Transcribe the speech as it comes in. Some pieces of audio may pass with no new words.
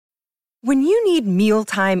When you need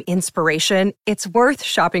mealtime inspiration, it's worth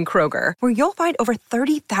shopping Kroger, where you'll find over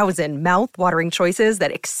 30,000 mouth-watering choices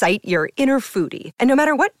that excite your inner foodie. And no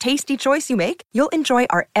matter what tasty choice you make, you'll enjoy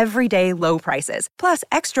our everyday low prices, plus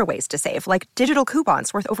extra ways to save, like digital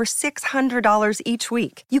coupons worth over $600 each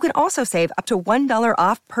week. You can also save up to $1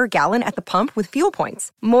 off per gallon at the pump with fuel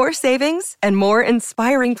points. More savings and more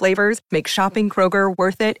inspiring flavors make shopping Kroger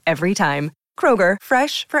worth it every time. Kroger,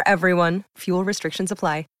 fresh for everyone. Fuel restrictions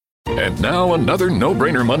apply. And now another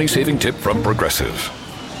no-brainer money-saving tip from Progressive.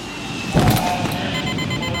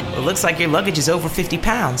 It looks like your luggage is over 50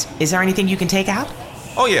 pounds. Is there anything you can take out?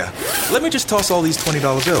 Oh, yeah. Let me just toss all these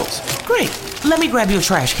 $20 bills. Great. Let me grab you a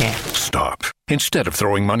trash can. Stop. Instead of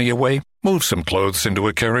throwing money away, move some clothes into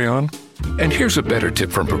a carry-on. And here's a better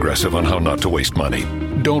tip from Progressive on how not to waste money.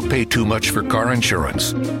 Don't pay too much for car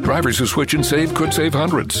insurance. Drivers who switch and save could save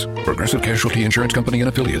hundreds. Progressive Casualty Insurance Company and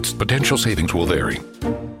Affiliates. Potential savings will vary.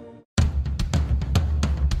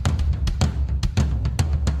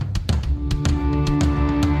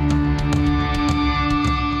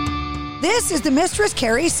 This is the Mistress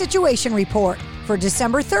Carrie Situation Report for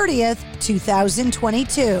December 30th,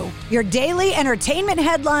 2022. Your daily entertainment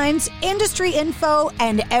headlines, industry info,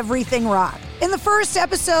 and everything rock. In the first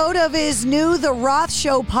episode of his new The Roth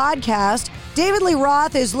Show podcast, David Lee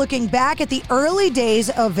Roth is looking back at the early days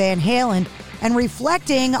of Van Halen and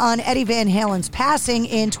reflecting on Eddie Van Halen's passing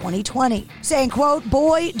in 2020, saying, quote,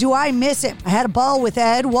 "Boy, do I miss him. I had a ball with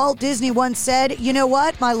Ed. Walt Disney once said, you know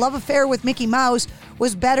what? My love affair with Mickey Mouse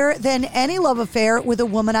was better than any love affair with a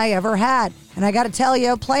woman I ever had. And I got to tell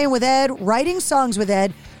you, playing with Ed, writing songs with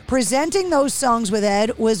Ed, presenting those songs with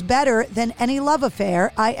Ed was better than any love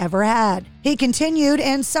affair I ever had." He continued,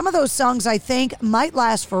 and some of those songs I think might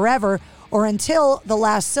last forever or until the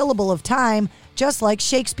last syllable of time, just like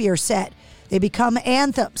Shakespeare said. They become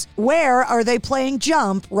anthems. Where are they playing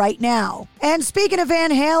Jump right now? And speaking of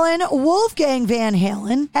Van Halen, Wolfgang Van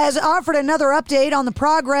Halen has offered another update on the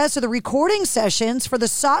progress of the recording sessions for the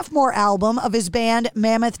sophomore album of his band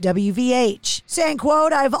Mammoth WVH, saying,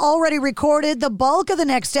 quote, "I've already recorded the bulk of the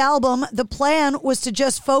next album. The plan was to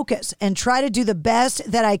just focus and try to do the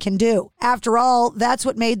best that I can do. After all, that's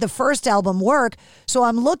what made the first album work, so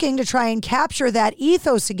I'm looking to try and capture that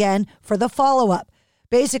ethos again for the follow-up.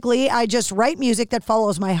 Basically, I just write music that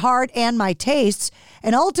follows my heart and my tastes,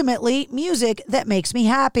 and ultimately, music that makes me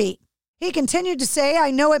happy." He continued to say,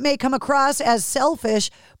 "I know it may come across as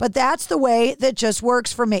selfish, but that's the way that just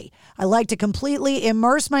works for me. I like to completely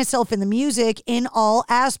immerse myself in the music in all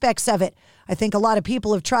aspects of it. I think a lot of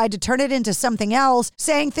people have tried to turn it into something else,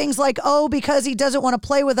 saying things like, oh, because he doesn't want to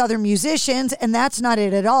play with other musicians, and that's not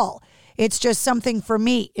it at all. It's just something for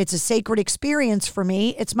me. It's a sacred experience for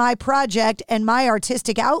me. It's my project and my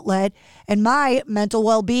artistic outlet and my mental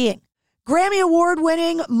well-being." Grammy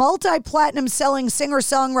Award-winning, multi-platinum selling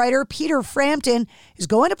singer-songwriter Peter Frampton is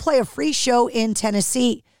going to play a free show in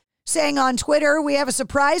Tennessee, saying on Twitter, "We have a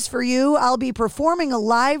surprise for you. I'll be performing a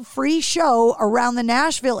live free show around the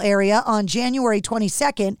Nashville area on January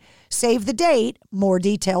 22nd. Save the date. More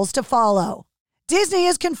details to follow." Disney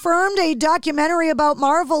has confirmed a documentary about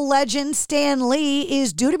Marvel legend Stan Lee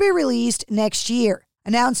is due to be released next year.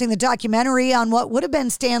 Announcing the documentary on what would have been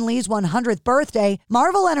Stan Lee's 100th birthday,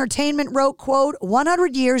 Marvel Entertainment wrote, quote,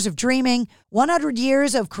 100 years of dreaming, 100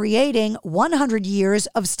 years of creating, 100 years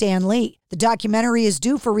of Stan Lee. The documentary is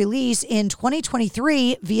due for release in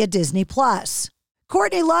 2023 via Disney+.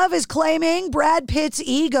 Courtney Love is claiming Brad Pitt's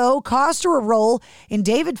ego cost her a role in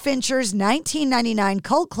David Fincher's 1999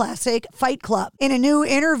 cult classic, Fight Club. In a new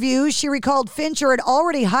interview, she recalled Fincher had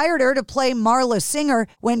already hired her to play Marla Singer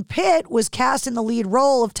when Pitt was cast in the lead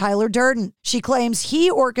role of Tyler Durden. She claims he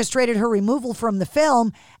orchestrated her removal from the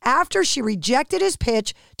film after she rejected his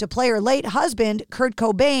pitch to play her late husband, Kurt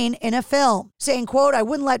Cobain, in a film, saying, quote, "I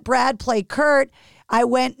wouldn't let Brad play Kurt. I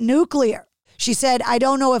went nuclear." She said, "I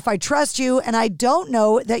don't know if I trust you, and I don't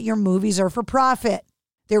know that your movies are for profit.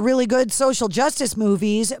 They're really good social justice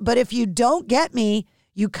movies, but if you don't get me,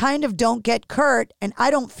 you kind of don't get Kurt, and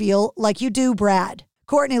I don't feel like you do, Brad."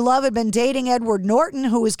 Courtney Love had been dating Edward Norton,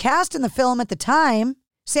 who was cast in the film at the time,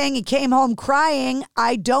 saying he came home crying,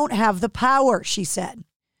 "I don't have the power," she said.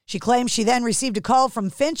 She claims she then received a call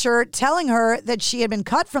from Fincher telling her that she had been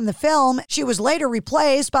cut from the film. She was later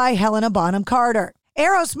replaced by Helena Bonham Carter.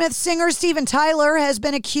 Aerosmith singer Steven Tyler has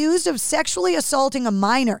been accused of sexually assaulting a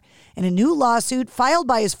minor in a new lawsuit filed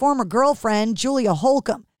by his former girlfriend, Julia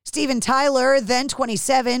Holcomb. Steven Tyler, then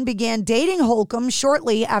 27, began dating Holcomb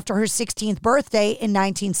shortly after her 16th birthday in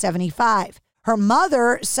 1975. Her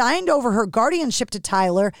mother signed over her guardianship to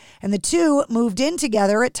Tyler, and the two moved in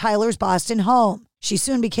together at Tyler's Boston home. She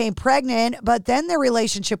soon became pregnant, but then their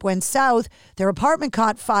relationship went south. Their apartment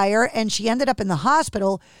caught fire, and she ended up in the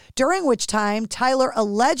hospital, during which time Tyler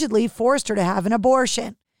allegedly forced her to have an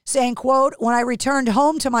abortion, saying, quote, "When I returned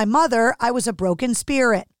home to my mother, I was a broken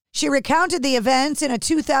spirit." She recounted the events in a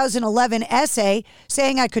 2011 essay,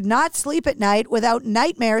 saying, "I could not sleep at night without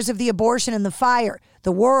nightmares of the abortion and the fire.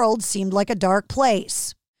 The world seemed like a dark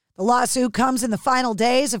place." The lawsuit comes in the final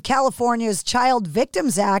days of California's Child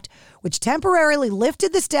Victims Act, which temporarily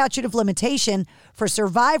lifted the statute of limitation for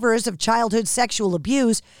survivors of childhood sexual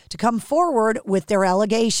abuse to come forward with their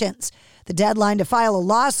allegations. The deadline to file a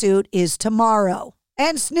lawsuit is tomorrow.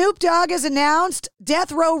 And Snoop Dogg has announced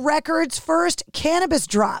Death Row Records' first cannabis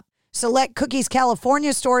drop. Select Cookies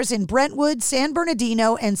California stores in Brentwood, San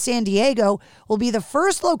Bernardino, and San Diego will be the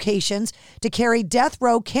first locations to carry Death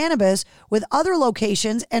Row cannabis, with other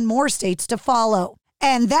locations and more states to follow.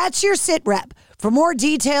 And that's your Sit Rep. For more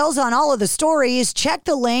details on all of the stories, check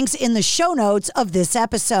the links in the show notes of this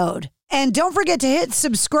episode. And don't forget to hit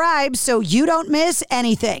subscribe so you don't miss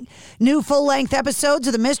anything. New full-length episodes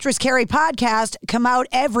of the Mistress Carrie podcast come out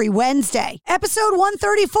every Wednesday. Episode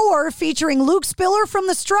 134, featuring Luke Spiller from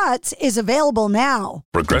The Struts, is available now.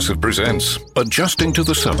 Progressive presents Adjusting to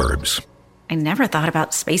the Suburbs. I never thought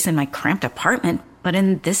about space in my cramped apartment, but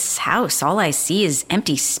in this house, all I see is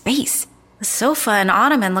empty space. The sofa and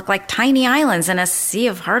ottoman look like tiny islands in a sea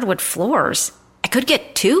of hardwood floors. I could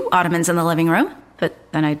get 2 ottomans in the living room, but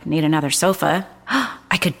then I'd need another sofa.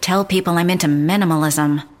 I could tell people I'm into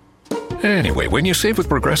minimalism. Anyway, when you save with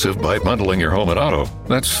Progressive by bundling your home and auto,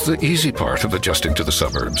 that's the easy part of adjusting to the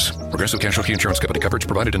suburbs. Progressive Casualty Insurance Company, coverage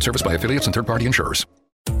provided and serviced by affiliates and third-party insurers.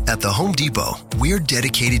 At the Home Depot, we're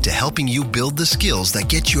dedicated to helping you build the skills that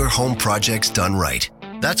get your home projects done right.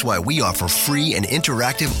 That's why we offer free and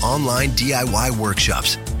interactive online DIY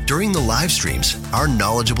workshops. During the live streams, our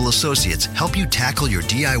knowledgeable associates help you tackle your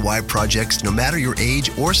DIY projects no matter your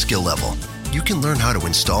age or skill level. You can learn how to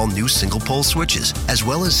install new single-pole switches, as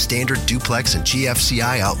well as standard duplex and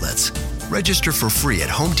GFCI outlets. Register for free at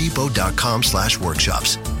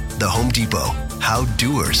homedepot.com/workshops. The Home Depot, how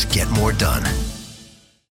doers get more done.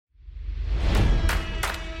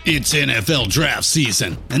 It's NFL draft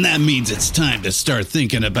season, and that means it's time to start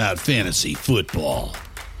thinking about fantasy football.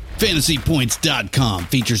 FantasyPoints.com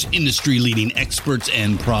features industry-leading experts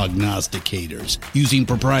and prognosticators using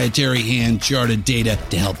proprietary hand-charted data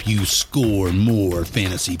to help you score more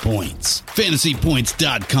fantasy points.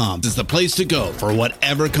 FantasyPoints.com is the place to go for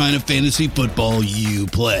whatever kind of fantasy football you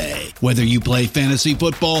play. Whether you play fantasy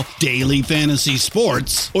football, daily fantasy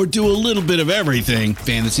sports, or do a little bit of everything,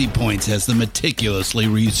 Fantasy Points has the meticulously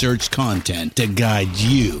researched content to guide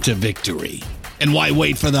you to victory. And why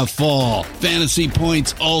wait for the fall? Fantasy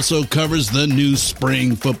Points also covers the new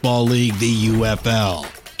spring football league, the UFL.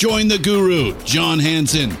 Join the guru, John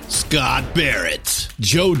Hansen, Scott Barrett,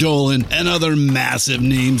 Joe Dolan, and other massive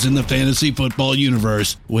names in the fantasy football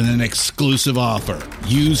universe with an exclusive offer.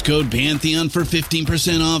 Use code Pantheon for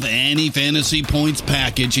 15% off any Fantasy Points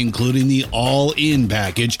package, including the all-in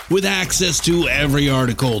package, with access to every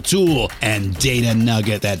article, tool, and data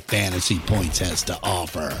nugget that Fantasy Points has to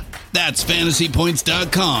offer. That's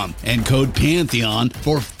FantasyPoints.com and code Pantheon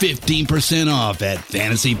for 15% off at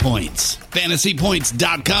Fantasy Points.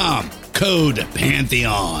 FantasyPoints.com, code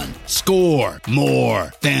Pantheon. Score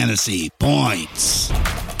more fantasy points.